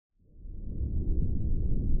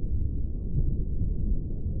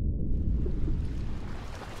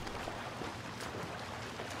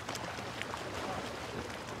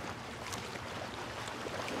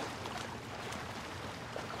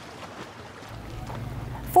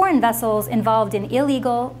Foreign vessels involved in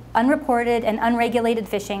illegal, unreported, and unregulated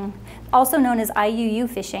fishing, also known as IUU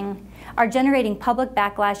fishing, are generating public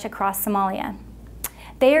backlash across Somalia.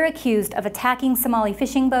 They are accused of attacking Somali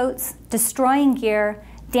fishing boats, destroying gear,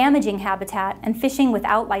 damaging habitat, and fishing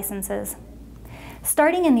without licenses.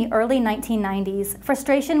 Starting in the early 1990s,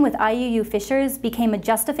 frustration with IUU fishers became a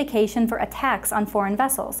justification for attacks on foreign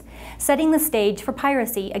vessels, setting the stage for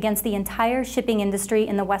piracy against the entire shipping industry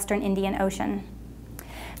in the Western Indian Ocean.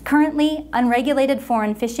 Currently, unregulated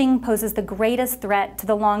foreign fishing poses the greatest threat to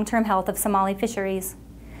the long-term health of Somali fisheries.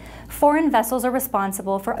 Foreign vessels are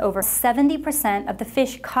responsible for over 70% of the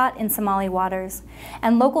fish caught in Somali waters,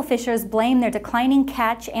 and local fishers blame their declining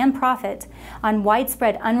catch and profit on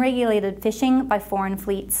widespread unregulated fishing by foreign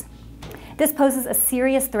fleets. This poses a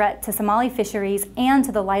serious threat to Somali fisheries and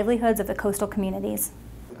to the livelihoods of the coastal communities.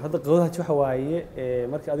 هذا قوضها waxa waaye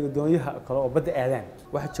marka adiga doonyaha kale oo badda aadaan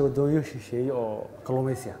waxa jooga doonyo shisheeye oo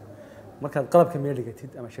kalluumaysiga marka qalabka meel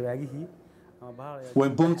dhigatid ama shabaagihii ama bahal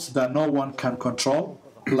when boats that no one can control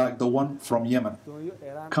like the one from Yemen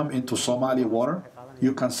come into Somali water,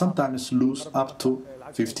 you can sometimes lose up to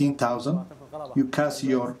 15,000. You cast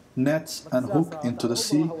your nets and hook into the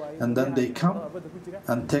sea, and then they come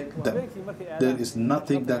and take them. There is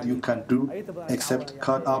nothing that you can do except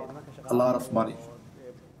cut up a lot of money.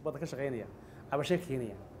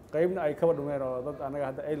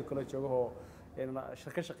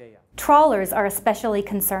 Trawlers are especially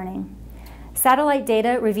concerning. Satellite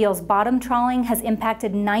data reveals bottom trawling has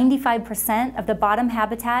impacted 95% of the bottom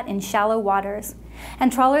habitat in shallow waters,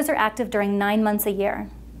 and trawlers are active during 9 months a year.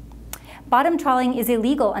 Bottom trawling is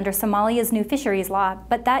illegal under Somalia's new fisheries law,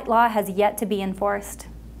 but that law has yet to be enforced.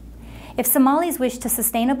 If Somalis wish to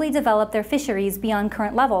sustainably develop their fisheries beyond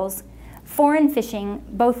current levels, foreign fishing,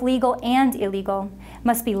 both legal and illegal,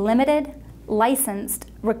 must be limited,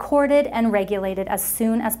 licensed, recorded, and regulated as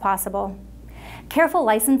soon as possible. Careful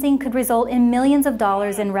licensing could result in millions of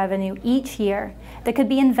dollars in revenue each year that could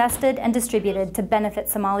be invested and distributed to benefit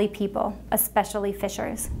Somali people, especially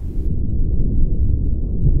fishers.